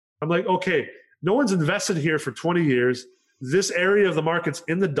I'm like, okay, no one's invested here for 20 years. This area of the market's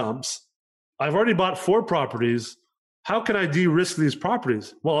in the dumps. I've already bought 4 properties. How can I de-risk these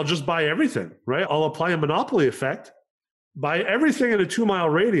properties? Well, I'll just buy everything, right? I'll apply a monopoly effect, buy everything in a 2-mile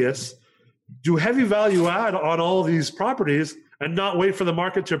radius, do heavy value add on all of these properties, and not wait for the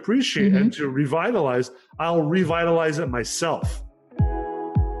market to appreciate and to revitalize. I'll revitalize it myself.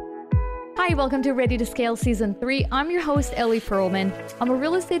 Hi, welcome to Ready to Scale Season 3. I'm your host, Ellie Perlman. I'm a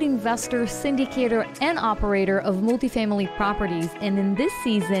real estate investor, syndicator, and operator of multifamily properties. And in this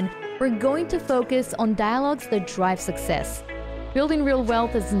season, we're going to focus on dialogues that drive success. Building real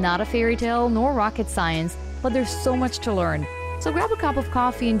wealth is not a fairy tale nor rocket science, but there's so much to learn. So grab a cup of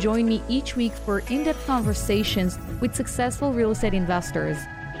coffee and join me each week for in-depth conversations with successful real estate investors.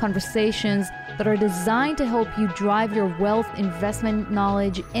 Conversations that are designed to help you drive your wealth, investment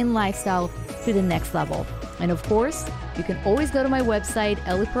knowledge, and lifestyle to the next level. And of course, you can always go to my website,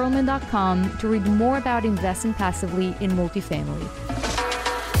 ellieperlman.com, to read more about investing passively in multifamily.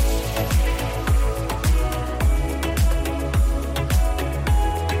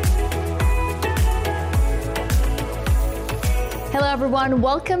 Hello, everyone.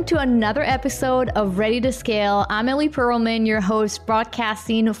 Welcome to another episode of Ready to Scale. I'm Ellie Perlman, your host,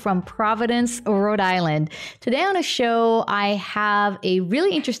 broadcasting from Providence, Rhode Island. Today on the show, I have a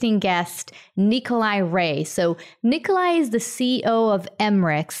really interesting guest, Nikolai Ray. So Nikolai is the CEO of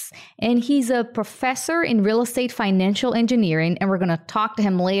MREX, and he's a professor in real estate financial engineering, and we're going to talk to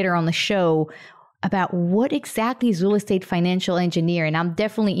him later on the show about what exactly is real estate financial engineering. I'm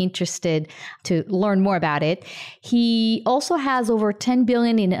definitely interested to learn more about it. He also has over $10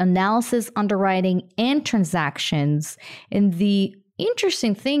 billion in analysis, underwriting, and transactions. And the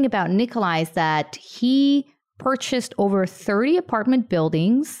interesting thing about Nikolai is that he purchased over 30 apartment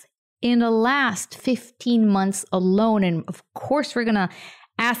buildings in the last 15 months alone. And of course, we're going to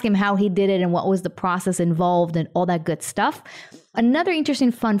ask him how he did it and what was the process involved and all that good stuff. Another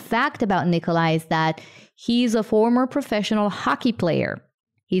interesting fun fact about Nikolai is that he's a former professional hockey player.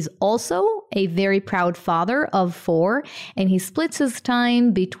 He's also a very proud father of 4, and he splits his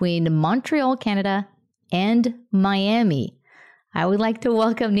time between Montreal, Canada, and Miami. I would like to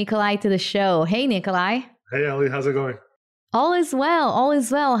welcome Nikolai to the show. Hey, Nikolai. Hey, Ellie, how's it going? All is well. All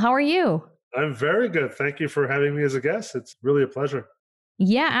is well. How are you? I'm very good. Thank you for having me as a guest. It's really a pleasure.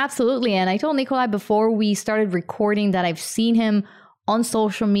 Yeah, absolutely. And I told Nikolai before we started recording that I've seen him on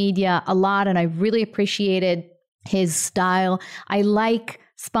social media a lot, and I really appreciated his style. I like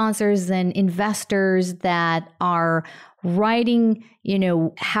sponsors and investors that are writing,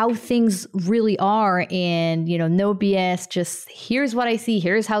 how things really are, and, no BS, just here's what I see,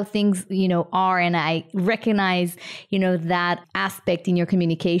 here's how things, are. And I recognize, that aspect in your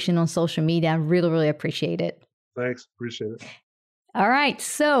communication on social media. I really, really appreciate it. Thanks. Appreciate it. All right.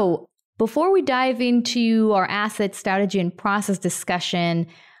 So before we dive into our asset strategy and process discussion,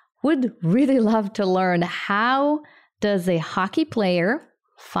 would really love to learn, how does a hockey player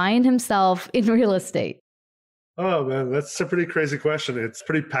find himself in real estate? Oh, man, that's a pretty crazy question. It's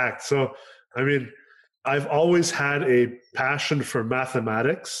pretty packed. So, I've always had a passion for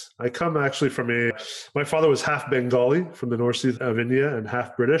mathematics. I come actually from my father was half Bengali from the northeast of India and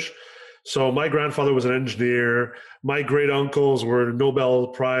half British. So my grandfather was an engineer. My great uncles were Nobel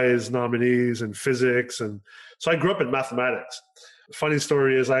Prize nominees in physics. And so I grew up in mathematics. The funny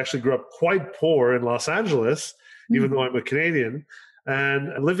story is I actually grew up quite poor in Los Angeles, even though I'm a Canadian.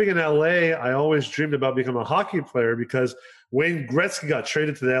 And living in LA, I always dreamed about becoming a hockey player because Wayne Gretzky got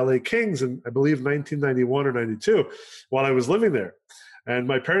traded to the LA Kings in, I believe, 1991 or 92 while I was living there. And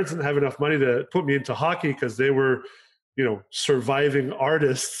my parents didn't have enough money to put me into hockey because they were, surviving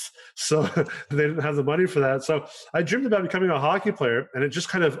artists. So they didn't have the money for that. So I dreamed about becoming a hockey player, and it just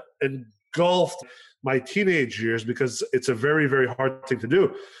kind of engulfed my teenage years because it's a very, very hard thing to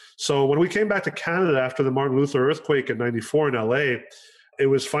do. So when we came back to Canada after the Martin Luther earthquake in 94 in LA, it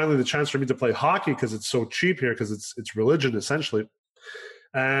was finally the chance for me to play hockey because it's so cheap here, because it's religion essentially.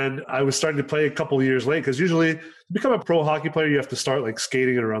 And I was starting to play a couple of years late, because usually to become a pro hockey player, you have to start like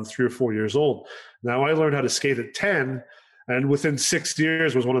skating at around 3 or 4 years old. Now I learned how to skate at 10, and within 6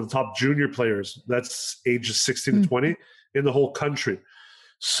 years was one of the top junior players. That's ages 16 to 20 in the whole country.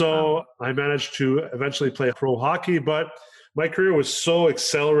 So I managed to eventually play pro hockey, but my career was so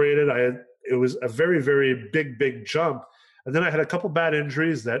accelerated. It was a very, very big jump. And then I had a couple bad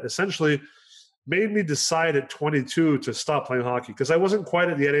injuries that essentially made me decide at 22 to stop playing hockey, because I wasn't quite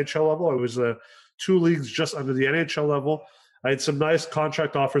at the NHL level. I was 2 leagues just under the NHL level. I had some nice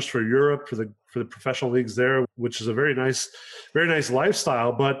contract offers for Europe, for the professional leagues there, which is a very nice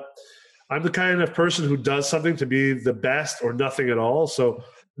lifestyle. But I'm the kind of person who does something to be the best or nothing at all. So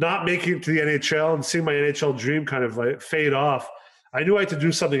not making it to the NHL and seeing my NHL dream kind of like fade off, I knew I had to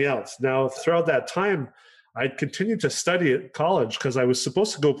do something else. Now, throughout that time, I continued to study at college because I was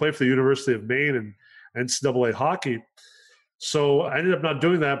supposed to go play for the University of Maine and NCAA hockey. So I ended up not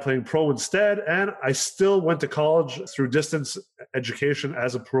doing that, playing pro instead. And I still went to college through distance education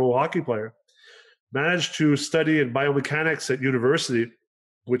as a pro hockey player. Managed to study in biomechanics at university,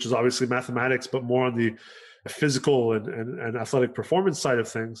 which is obviously mathematics, but more on the physical and athletic performance side of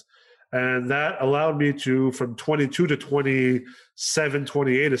things. And that allowed me to, from 22 to 27,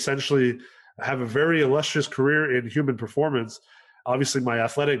 28, essentially have a very illustrious career in human performance. Obviously, my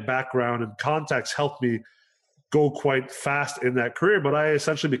athletic background and contacts helped me go quite fast in that career, but I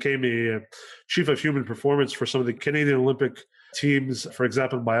essentially became a chief of human performance for some of the Canadian Olympic teams. For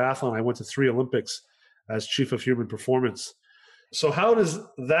example, in biathlon, I went to 3 Olympics as chief of human performance. So how does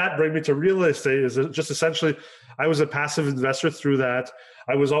that bring me to real estate? Is it just essentially, I was a passive investor through that.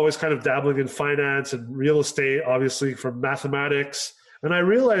 I was always kind of dabbling in finance and real estate, obviously from mathematics. And I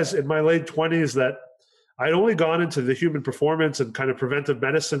realized in my late 20s that I'd only gone into the human performance and kind of preventive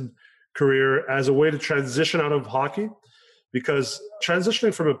medicine career as a way to transition out of hockey, because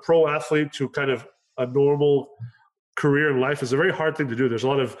transitioning from a pro athlete to kind of a normal career in life is a very hard thing to do. There's a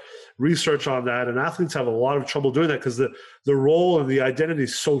lot of research on that, and athletes have a lot of trouble doing that because the role and the identity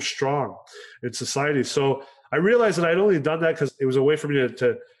is so strong in society. So I realized that I'd only done that because it was a way for me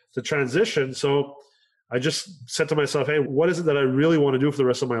to transition. So I just said to myself, hey, what is it that I really want to do for the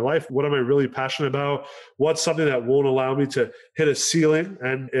rest of my life? What am I really passionate about? What's something that won't allow me to hit a ceiling?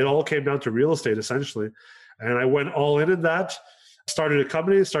 And it all came down to real estate, essentially. And I went all in that, started a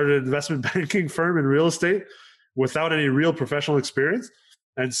company, started an investment banking firm in real estate without any real professional experience,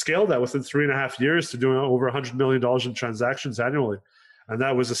 and scaled that within 3.5 years to doing over $100 million in transactions annually. And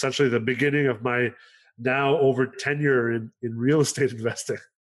that was essentially the beginning of my now over tenure in real estate investing.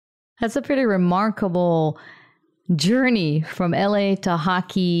 That's a pretty remarkable journey from LA to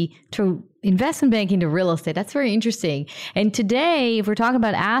hockey to investment banking to real estate. That's very interesting. And today, if we're talking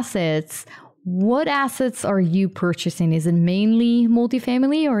about assets, what assets are you purchasing? Is it mainly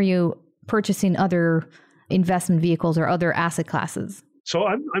multifamily, or are you purchasing other investment vehicles or other asset classes? So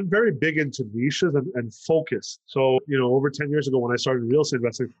I'm very big into niches and focus. So, over 10 years ago when I started real estate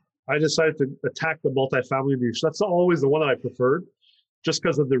investing, I decided to attack the multifamily niche. That's always the one that I preferred, just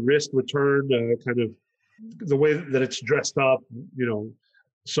because of the risk return, kind of the way that it's dressed up,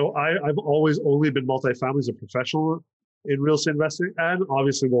 So I've always only been multifamily as a professional in real estate investing, and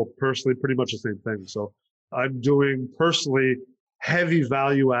obviously, personally, pretty much the same thing. So I'm doing personally heavy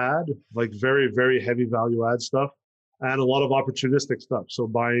value add, like very, very heavy value add stuff, and a lot of opportunistic stuff. So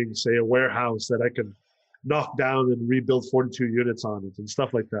buying, say, a warehouse that I can knock down and rebuild 42 units on it and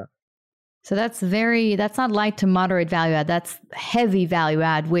stuff like that. So that's not light to moderate value add. That's heavy value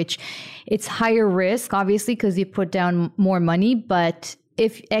add, which it's higher risk, obviously, because you put down more money. But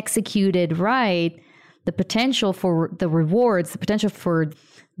if executed right, the potential for the rewards, the potential for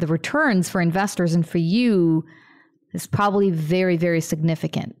the returns for investors and for you is probably very, very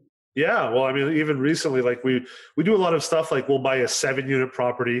significant. Yeah. Well, I mean, even recently, like we do a lot of stuff, like we'll buy a 7-unit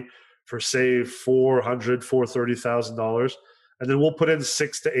property for, say, $430,000. And then we'll put in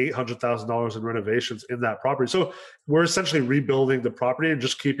 $600,000 to $800,000 in renovations in that property. So we're essentially rebuilding the property and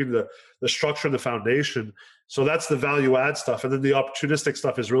just keeping the structure and the foundation. So that's the value add stuff. And then the opportunistic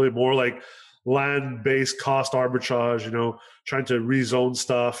stuff is really more like land-based cost arbitrage, trying to rezone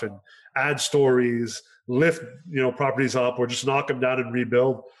stuff and add stories, lift, properties up, or just knock them down and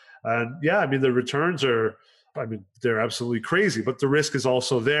rebuild. And yeah, I mean, the returns they're absolutely crazy, but the risk is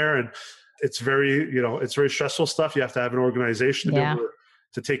also there. And it's very stressful stuff. You have to have an organization to be able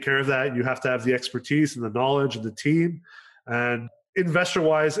to take care of that. You have to have the expertise and the knowledge and the team. And investor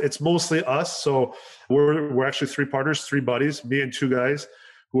wise, it's mostly us. So we're actually 3 partners, 3 buddies, me and 2 guys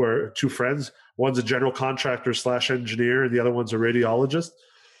who are 2 friends. One's a general contractor / engineer, and the other one's a radiologist.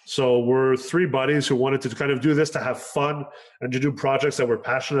 So we're 3 buddies who wanted to kind of do this to have fun and to do projects that we're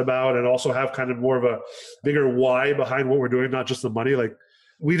passionate about, and also have kind of more of a bigger why behind what we're doing, not just the money. Like,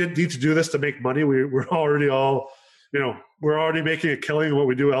 we didn't need to do this to make money. We're already we're already making a killing in what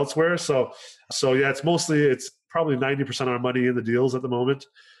we do elsewhere. So yeah, it's probably 90% of our money in the deals at the moment,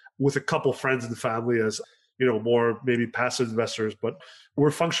 with a couple friends and family as, more maybe passive investors, but we're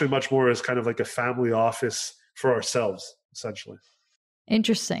functioning much more as kind of like a family office for ourselves, essentially.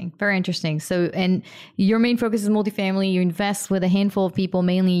 Interesting. Very interesting. So, and your main focus is multifamily. You invest with a handful of people,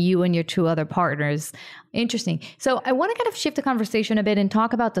 mainly you and your 2 other partners. Interesting. So I want to kind of shift the conversation a bit and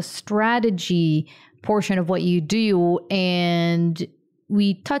talk about the strategy portion of what you do. And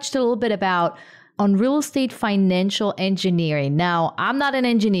we touched a little bit about on real estate financial engineering. Now, I'm not an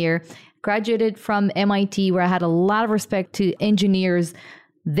engineer, graduated from MIT where I had a lot of respect to engineers.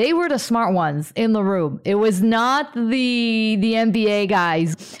 They were the smart ones in the room. It was not the MBA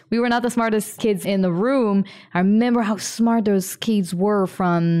guys. We were not the smartest kids in the room. I remember how smart those kids were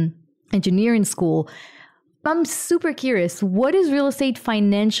from engineering school. I'm super curious. What is real estate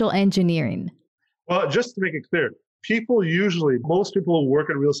financial engineering? Well, just to make it clear, most people who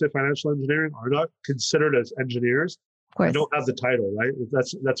work in real estate financial engineering are not considered as engineers. Of course. They don't have the title, right?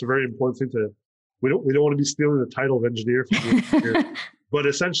 That's a very important thing we don't want to be stealing the title of engineer from the engineer. But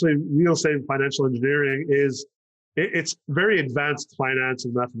essentially, real estate and financial engineering it's very advanced finance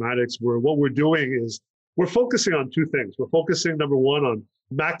and mathematics, where what we're doing is we're focusing on two things. We're focusing, number one, on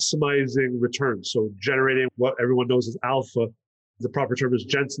maximizing returns. So generating what everyone knows as alpha. The proper term is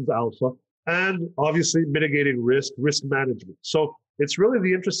Jensen's alpha. And obviously mitigating risk management. So it's really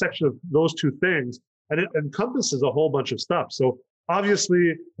the intersection of those two things, and it encompasses a whole bunch of stuff. So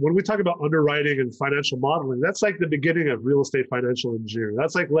obviously, when we talk about underwriting and financial modeling, that's like the beginning of real estate financial engineering.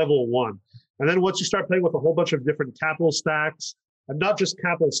 That's like level one. And then once you start playing with a whole bunch of different capital stacks, and not just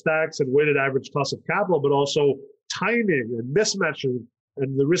capital stacks and weighted average cost of capital, but also timing and mismatching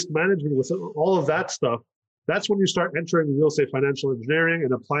and the risk management with all of that stuff, that's when you start entering real estate financial engineering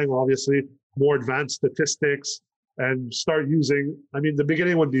and applying, obviously, more advanced statistics and start using, the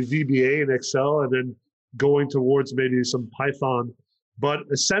beginning would be VBA and Excel, and then going towards maybe some Python. But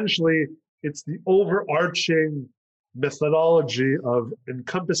essentially, it's the overarching methodology of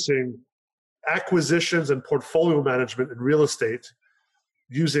encompassing acquisitions and portfolio management in real estate,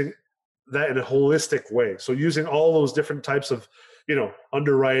 using that in a holistic way. So using all those different types of,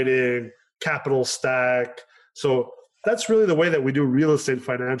 underwriting, capital stack. So that's really the way that we do real estate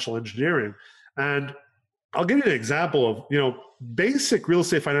financial engineering. And I'll give you an example of, basic real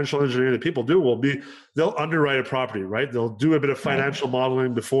estate financial engineering that people do will be, they'll underwrite a property, right? They'll do a bit of financial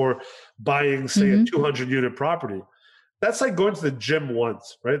modeling before buying, say, a 200 unit property. That's like going to the gym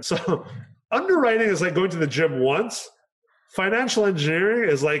once, right? So underwriting is like going to the gym once. Financial engineering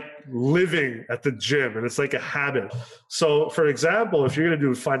is like living at the gym, and it's like a habit. So for example, if you're going to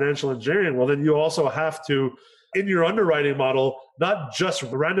do financial engineering, well, then you also have to, in your underwriting model, not just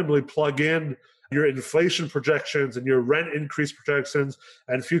randomly plug in your inflation projections and your rent increase projections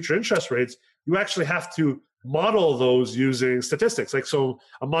and future interest rates. You actually have to model those using statistics. Like, so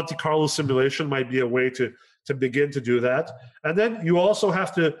a Monte Carlo simulation might be a way to begin to do that. And then you also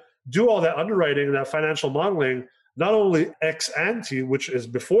have to do all that underwriting and that financial modeling, not only ex ante, which is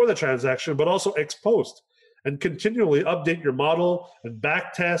before the transaction, but also ex post, and continually update your model and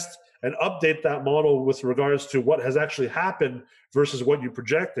back test and update that model with regards to what has actually happened versus what you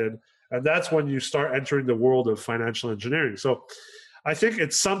projected. And that's when you start entering the world of financial engineering. So I think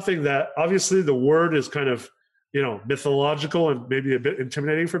it's something that obviously the word is kind of, mythological and maybe a bit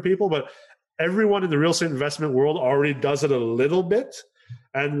intimidating for people, but everyone in the real estate investment world already does it a little bit.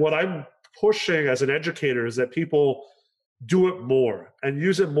 And what I'm pushing as an educator is that people do it more and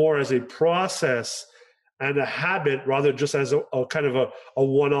use it more as a process and a habit, rather just as a kind of a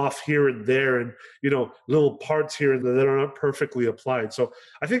one-off here and there, and little parts here and there that are not perfectly applied. So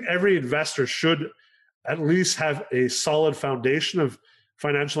I think every investor should at least have a solid foundation of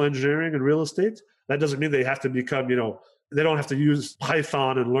financial engineering and real estate. That doesn't mean they have to become, they don't have to use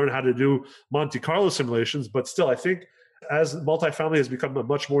Python and learn how to do Monte Carlo simulations, but still, I think as multifamily has become a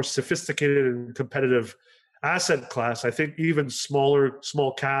much more sophisticated and competitive asset class, I think even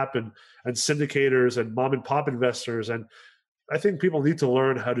small cap and syndicators and mom and pop investors, and I think people need to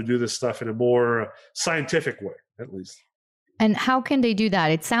learn how to do this stuff in a more scientific way, at least. And how can they do that?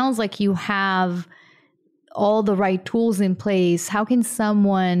 It sounds like you have all the right tools in place. How can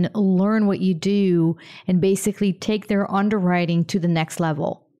someone learn what you do and basically take their underwriting to the next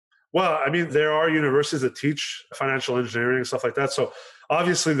level? Well, there are universities that teach financial engineering and stuff like that. So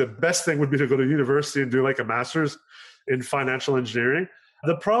obviously the best thing would be to go to university and do like a master's in financial engineering.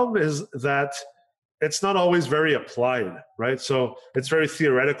 The problem is that it's not always very applied, right? So it's very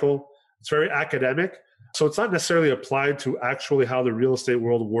theoretical, it's very academic. So it's not necessarily applied to actually how the real estate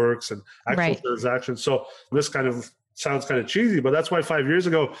world works and actual transactions. So this kind of sounds kind of cheesy, but that's why 5 years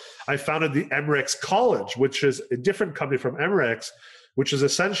ago, I founded the MREX College, which is a different company from MREX, which is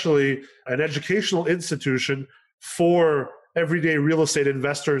essentially an educational institution for everyday real estate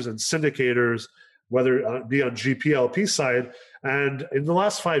investors and syndicators, whether it be on GPLP side. And in the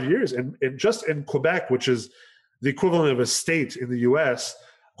last 5 years, just in Quebec, which is the equivalent of a state in the US,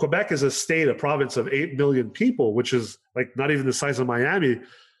 Quebec is a province of 8 million people, which is like not even the size of Miami.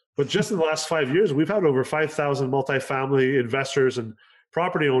 But just in the last 5 years, we've had over 5,000 multifamily investors and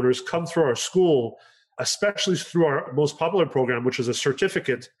property owners come through our school, especially through our most popular program, which is a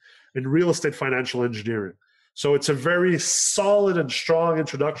certificate in real estate financial engineering. So it's a very solid and strong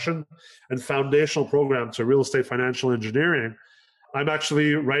introduction and foundational program to real estate financial engineering. I'm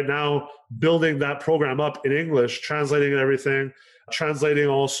actually right now building that program up in English, translating everything, translating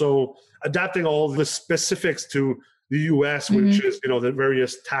also, adapting all the specifics to the US, which is, the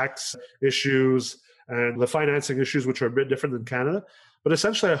various tax issues and the financing issues, which are a bit different than Canada. But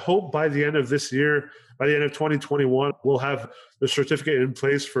essentially, I hope by the end of this year, by the end of 2021, we'll have the certificate in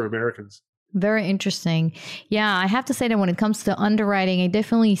place for Americans. Very interesting. Yeah, I have to say that when it comes to underwriting, I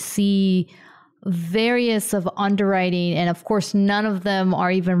definitely see various of underwriting. And of course, none of them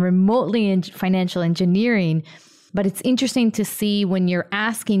are even remotely in financial engineering. But it's interesting to see when you're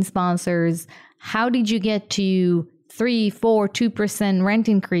asking sponsors, how did you get to 3, 4, 2% rent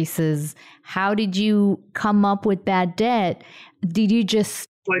increases? How did you come up with bad debt? Did you just...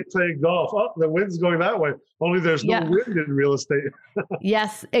 like playing golf. Oh, the wind's going that way. Only there's no wind in real estate.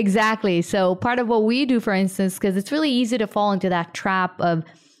 Yes, exactly. So part of what we do, for instance, because it's really easy to fall into that trap of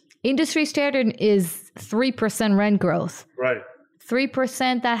industry standard is 3% rent growth. Right.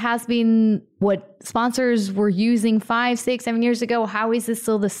 3%, that has been what sponsors were using 5, 6, 7 years ago. How is this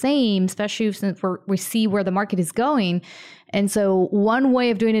still the same, especially since we see where the market is going? And so one way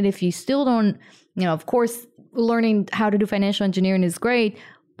of doing it, if you still don't, of course, learning how to do financial engineering is great.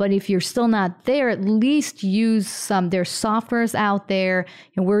 But if you're still not there, at least use there's softwares out there.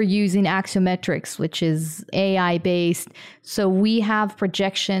 And we're using Axiometrics, which is AI based. So we have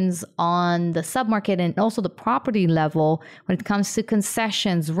projections on the submarket and also the property level when it comes to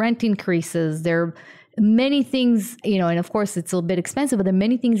concessions, rent increases. There are many things, and of course it's a little bit expensive, but there are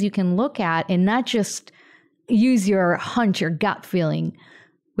many things you can look at and not just use your hunch, your gut feeling,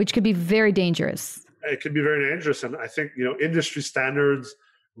 which could be very dangerous. It could be very dangerous. And I think, industry standards,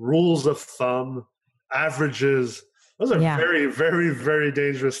 rules of thumb, averages, those are very, very, very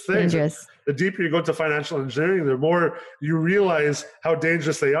dangerous things. The deeper you go into financial engineering, the more you realize how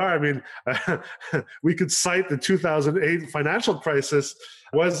dangerous they are. I mean, we could cite the 2008 financial crisis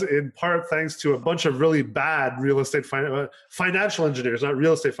was in part thanks to a bunch of really bad real estate financial engineers, not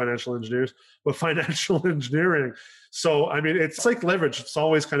real estate financial engineers, but financial engineering. So, I mean, it's like leverage. It's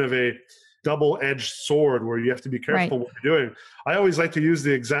always kind of a double-edged sword where you have to be careful what you're doing. I always like to use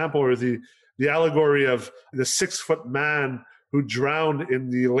the example or the allegory of the 6-foot man who drowned in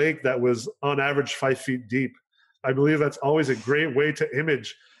the lake that was on average 5 feet deep. I believe that's always a great way to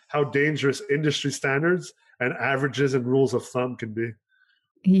image how dangerous industry standards and averages and rules of thumb can be.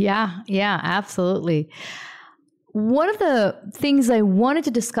 Yeah, absolutely. One of the things I wanted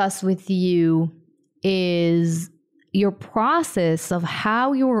to discuss with you is your process of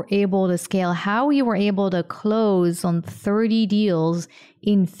how you were able to scale, how you were able to close on 30 deals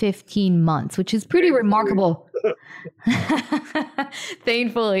in 15 months, which is pretty remarkable.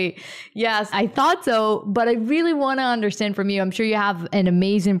 Thankfully. Yes, I thought so, but I really want to understand from you. I'm sure you have an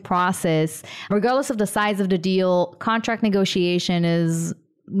amazing process. Regardless of the size of the deal, contract negotiation is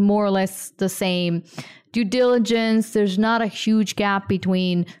more or less the same. Due diligence, there's not a huge gap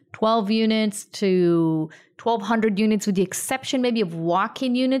between 12 units to 1,200 units, with the exception maybe of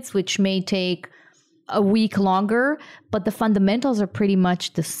walk-in units, which may take a week longer, but the fundamentals are pretty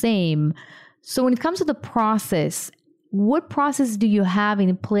much the same. So when it comes to the process, what process do you have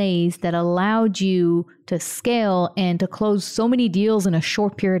in place that allowed you to scale and to close so many deals in a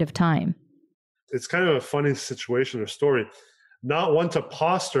short period of time? It's kind of a funny situation or story. Not one to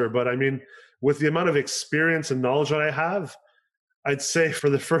posture, but I mean, with the amount of experience and knowledge that I have, I'd say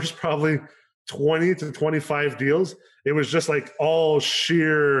for the first probably 20 to 25 deals, it was just like all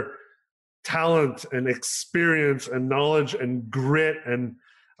sheer talent and experience and knowledge and grit. And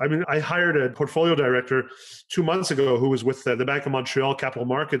I mean, I hired a portfolio director 2 months ago who was with the Bank of Montreal capital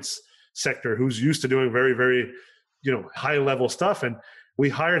markets sector, who's used to doing very, very, high level stuff. And we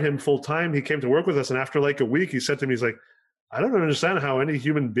hired him full time. He came to work with us. And after like a week, he said to me, he's like, I don't understand how any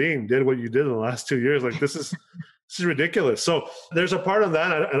human being did what you did in the last 2 years. Like, this is ridiculous. So there's a part of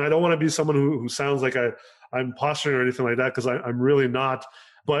that. And I don't want to be someone who sounds like I'm posturing or anything like that, because I'm really not.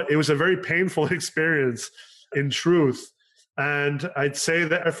 But it was a very painful experience in truth. And I'd say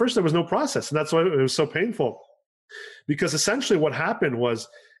that at first there was no process. And that's why it was so painful. Because essentially what happened was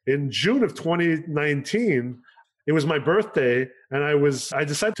in June of 2019, it was my birthday. And I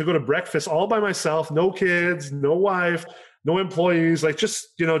decided to go to breakfast all by myself, no kids, no wife, no employees, just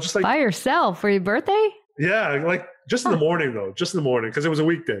like by yourself for your birthday? Yeah, like just in the morning though, just in the morning, because it was a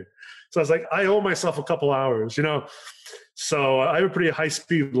weekday. So I was like, I owe myself a couple hours, So I have a pretty high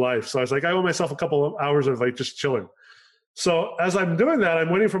speed life. So I was like, I owe myself a couple of hours of just chilling. So as I'm doing that, I'm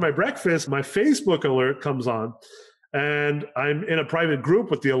waiting for my breakfast, my Facebook alert comes on, and I'm in a private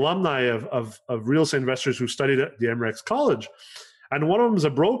group with the alumni of real estate investors who studied at the MREX College. And one of them is a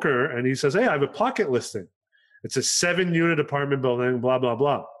broker, and he says, hey, I have a pocket listing. It's a 7-unit apartment building, blah, blah,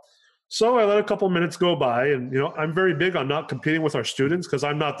 blah. So I let a couple minutes go by, and I'm very big on not competing with our students because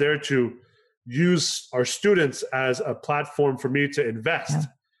I'm not there to use our students as a platform for me to invest. Yeah.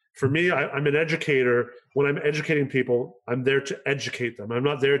 For me, I'm an educator. When I'm educating people, I'm there to educate them. I'm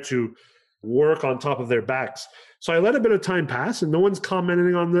not there to work on top of their backs. So I let a bit of time pass, and no one's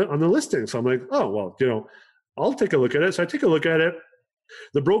commenting on the listing. So I'm like, oh, well, I'll take a look at it. So I take a look at it.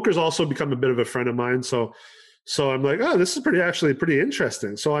 The broker's also become a bit of a friend of mine. So I'm like, oh, this is actually pretty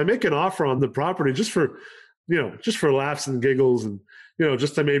interesting. So I make an offer on the property just for laughs and giggles and,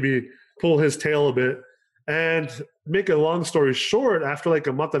 just to maybe pull his tail a bit. And make a long story short, after like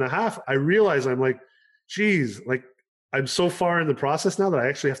a month and a half, I realize I'm like, geez, like I'm so far in the process now that I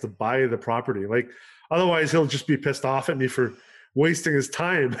actually have to buy the property. Like otherwise he'll just be pissed off at me for wasting his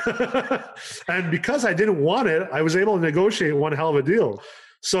time. And because I didn't want it, I was able to negotiate one hell of a deal.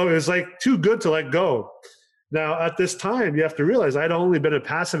 So it was like too good to let go. Now, at this time, you have to realize I'd only been a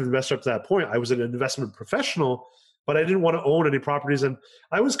passive investor up to that point. I was an investment professional, but I didn't want to own any properties. And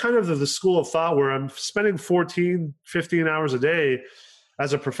I was kind of the school of thought where I'm spending 14, 15 hours a day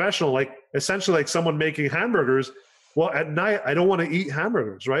as a professional, like essentially like someone making hamburgers. Well, at night, I don't want to eat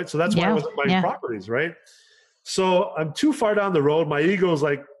hamburgers, right? So that's why I wasn't buying properties, right? So I'm too far down the road. My ego is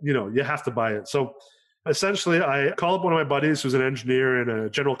like, you have to buy it. So essentially, I call up one of my buddies who's an engineer and a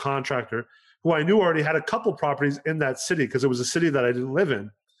general contractor who I knew already had a couple properties in that city because it was a city that I didn't live in.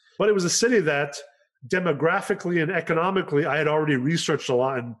 But it was a city that demographically and economically, I had already researched a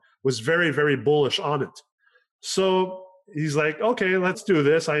lot and was very, very bullish on it. So he's like, okay, let's do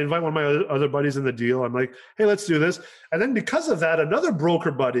this. I invite one of my other buddies in the deal. I'm like, hey, let's do this. And then because of that, another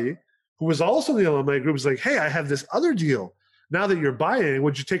broker buddy who was also in the alumni group was like, hey, I have this other deal. Now that you're buying,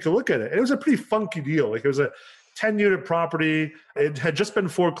 would you take a look at it? And it was a pretty funky deal. Like it was a 10-unit property. It had just been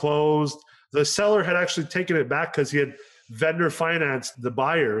foreclosed. The seller had actually taken it back because he had vendor financed the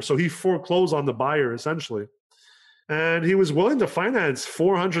buyer. So he foreclosed on the buyer essentially. And he was willing to finance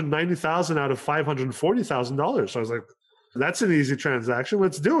 $490,000 out of $540,000. So I was like, that's an easy transaction.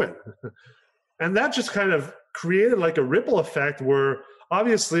 Let's do it. And that just kind of created like a ripple effect where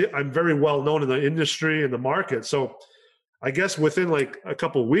obviously I'm very well known in the industry and the market. So I guess within like a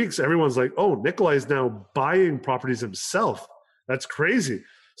couple of weeks, everyone's like, oh, Nikolai is now buying properties himself. That's crazy.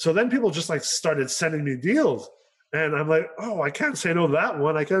 So then people just like started sending me deals. And I'm like, oh, I can't say no to that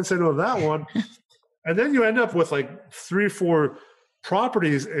one. I can't say no to that one. And then you end up with like 3 or 4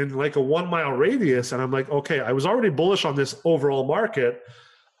 properties in like a 1-mile radius. And I'm like, okay, I was already bullish on this overall market.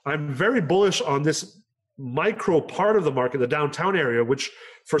 I'm very bullish on this micro part of the market, the downtown area, which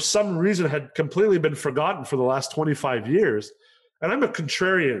for some reason had completely been forgotten for the last 25 years. And I'm a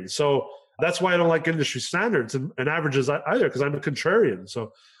contrarian. So that's why I don't like industry standards and averages either, because I'm a contrarian.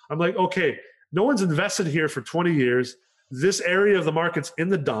 So I'm like, okay, no one's invested here for 20 years. This area of the market's in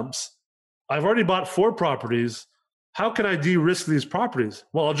the dumps. I've already bought 4 properties. How can I de-risk these properties?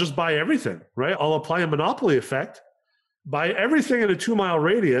 Well, I'll just buy everything, right? I'll apply a monopoly effect, buy everything in a 2-mile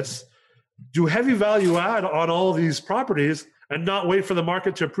radius, do heavy value add on all of these properties and not wait for the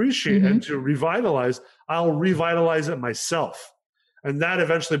market to appreciate and to revitalize. I'll revitalize it myself. And that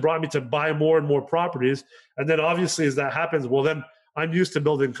eventually brought me to buy more and more properties. And then obviously as that happens, well, then I'm used to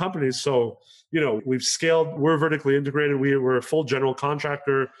building companies. So, we've scaled, we're vertically integrated. We're a full general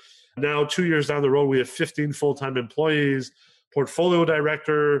contractor. Now, 2 years down the road, we have 15 full-time employees, portfolio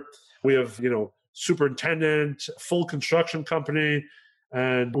director. We have, superintendent, full construction company,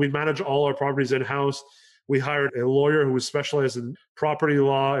 and we manage all our properties in-house. We hired a lawyer who was specialized in property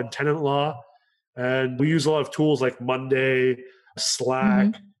law and tenant law. And we use a lot of tools like Monday,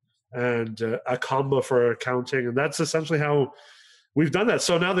 Slack, and Akamba for accounting. And that's essentially how we've done that.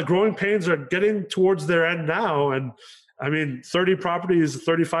 So now the growing pains are getting towards their end now. And I mean, 30 properties,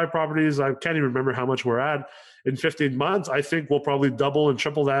 35 properties, I can't even remember how much we're at in 15 months. I think we'll probably double and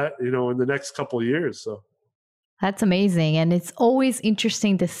triple that, in the next couple of years. So that's amazing. And it's always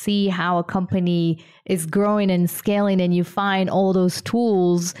interesting to see how a company is growing and scaling and you find all those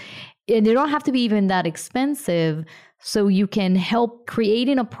tools, and they don't have to be even that expensive. So you can help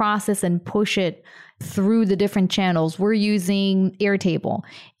creating a process and push it through the different channels. We're using Airtable,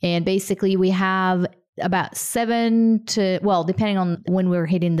 and basically we have about 7 to, depending on when we're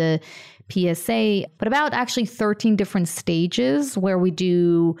hitting the PSA, but about actually 13 different stages where we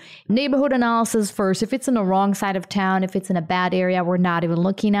do neighborhood analysis first. If it's in the wrong side of town, if it's in a bad area, we're not even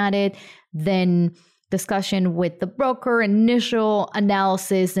looking at it. Then discussion with the broker, initial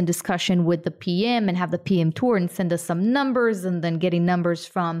analysis and discussion with the PM, and have the PM tour and send us some numbers, and then getting numbers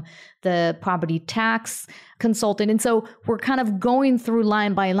from the property tax consultant. And so we're kind of going through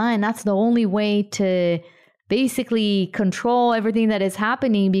line by line. That's the only way to basically control everything that is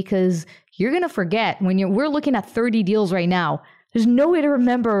happening, because you're going to forget when we're looking at 30 deals right now. There's no way to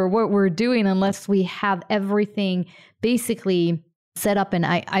remember what we're doing unless we have everything basically set up. And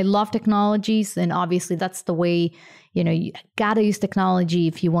I love technologies, and obviously that's the way, you got to use technology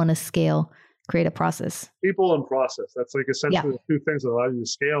if you want to scale, create a process. People and process. That's like essentially the two things that allow you to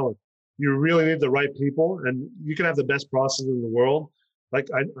scale. You really need the right people, and you can have the best process in the world. Like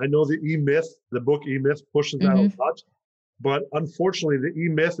I know the E-Myth, the book E-Myth pushes that a lot. But unfortunately, the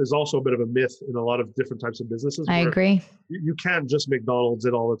E-Myth is also a bit of a myth in a lot of different types of businesses. I agree. You can't just McDonald's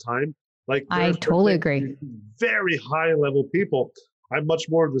it all the time. Like I totally agree. Very high level people. I'm much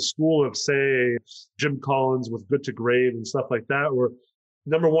more of the school of, say, Jim Collins with Good to Great and stuff like that, where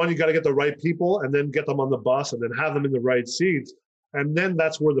number one, you got to get the right people and then get them on the bus and then have them in the right seats. And then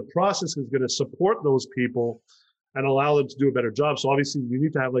that's where the process is going to support those people and allow them to do a better job. So obviously you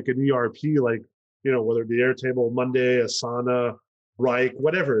need to have like an ERP, like, whether it be Airtable, Monday, Asana, Rike,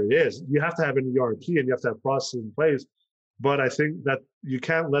 whatever it is, you have to have an ERP and you have to have processes in place. But I think that you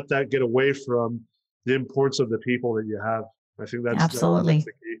can't let that get away from the importance of the people that you have. I think that's absolutely that's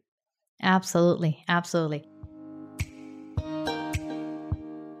the key. Absolutely. Absolutely.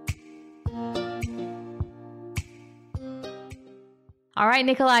 All right,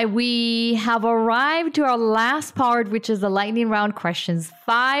 Nikolai, we have arrived to our last part, which is the lightning round questions.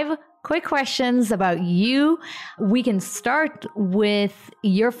 5 quick questions about you. We can start with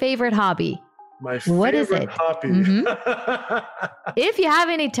your favorite hobby. My favorite what is it? hobby. If you have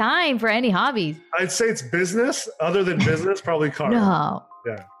any time for any hobbies. I'd say it's business. Other than business, probably cars. No.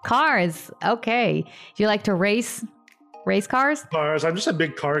 Yeah. Cars. Okay. Do you like to race cars? Cars. I'm just a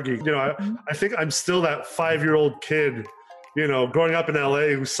big car geek. I think I'm still that 5-year-old kid, growing up in LA,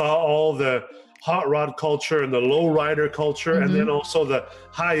 who saw all the hot rod culture and the low rider culture, and then also the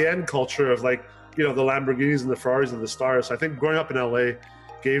high end culture of like, the Lamborghinis and the Ferraris and the stars. So I think growing up in LA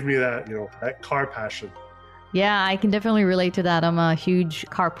gave me that, that car passion. Yeah, I can definitely relate to that. I'm a huge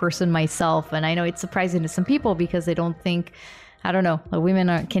car person myself. And I know it's surprising to some people because they don't think, I don't know,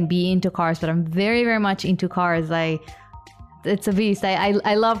 women can be into cars, but I'm very, very much into cars. It's a beast.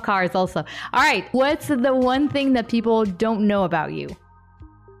 I love cars also. All right. What's the one thing that people don't know about you?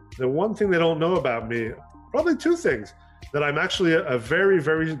 The one thing they don't know about me, probably 2 things. That I'm actually a very,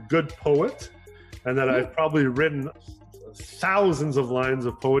 very good poet, and that I've probably written thousands of lines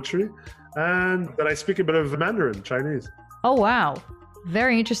of poetry, and that I speak a bit of Mandarin, Chinese. Oh, wow.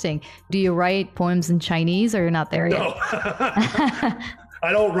 Very interesting. Do you write poems in Chinese, or you're not there yet? No.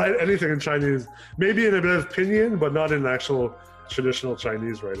 I don't write anything in Chinese. Maybe in a bit of pinyin, but not in actual traditional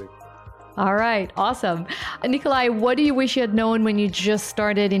Chinese writing. All right. Awesome. Nikolai, what do you wish you had known when you just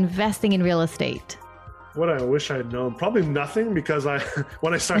started investing in real estate? What I wish I had known? Probably nothing, because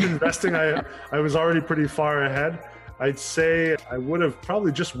when I started investing, I was already pretty far ahead. I'd say I would have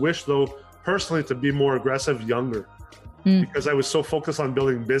probably just wished, though, personally, to be more aggressive younger, because I was so focused on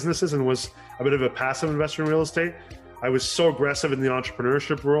building businesses and was a bit of a passive investor in real estate. I was so aggressive in the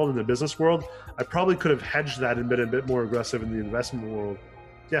entrepreneurship world, in the business world. I probably could have hedged that and been a bit more aggressive in the investment world.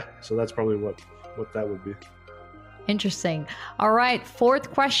 Yeah, so that's probably what that would be. Interesting. All right. 4th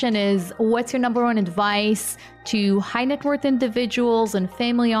question is, what's your number 1 advice to high net worth individuals and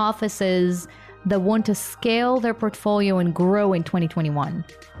family offices that want to scale their portfolio and grow in 2021?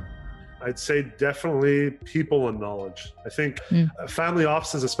 I'd say definitely people and knowledge. I think family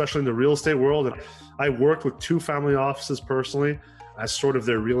offices, especially in the real estate world, and I worked with 2 family offices personally as sort of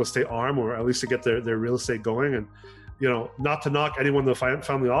their real estate arm, or at least to get their real estate going. And, not to knock anyone in the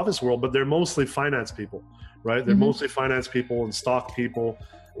family office world, but they're mostly finance people, right? They're mostly finance people and stock people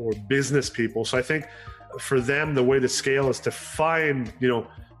or business people. So I think for them, the way to scale is to find,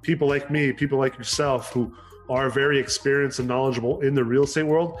 people like me, people like yourself, who are very experienced and knowledgeable in the real estate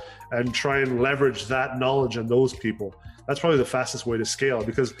world, and try and leverage that knowledge and those people. That's probably the fastest way to scale,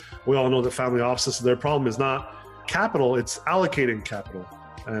 because we all know that family offices, their problem is not capital, it's allocating capital.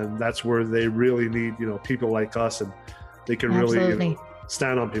 And that's where they really need, people like us, and they can really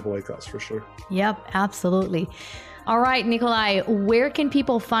stand on people like us for sure. Yep, absolutely. All right, Nikolai, where can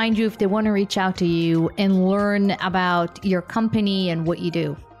people find you if they want to reach out to you and learn about your company and what you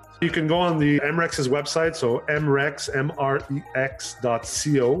do? You can go on the MREX's website, so mrex.co.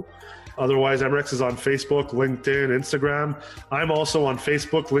 Otherwise, MREX is on Facebook, LinkedIn, Instagram. I'm also on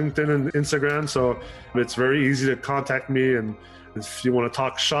Facebook, LinkedIn, and Instagram, so it's very easy to contact me and If you want to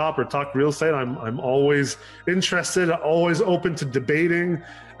talk shop or talk real estate, I'm always interested, always open to debating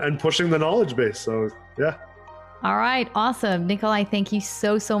and pushing the knowledge base. So yeah. All right. Awesome. Nikolai, thank you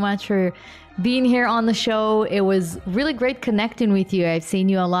so much for being here on the show. It was really great connecting with you. I've seen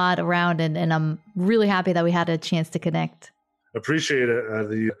you a lot around, and I'm really happy that we had a chance to connect. Appreciate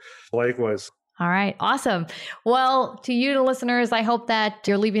it. Likewise. All right. Awesome. Well, to you, the listeners, I hope that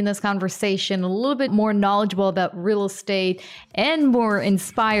you're leaving this conversation a little bit more knowledgeable about real estate and more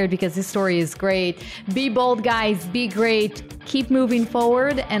inspired, because this story is great. Be bold, guys. Be great. Keep moving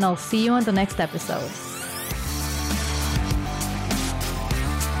forward, and I'll see you on the next episode.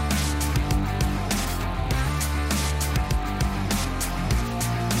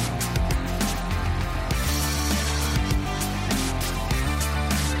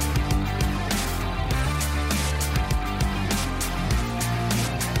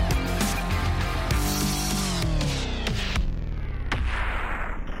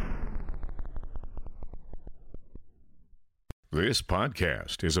 This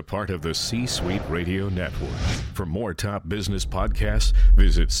podcast is a part of the C-Suite Radio Network. For more top business podcasts,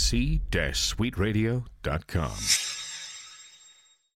 visit c-suiteradio.com.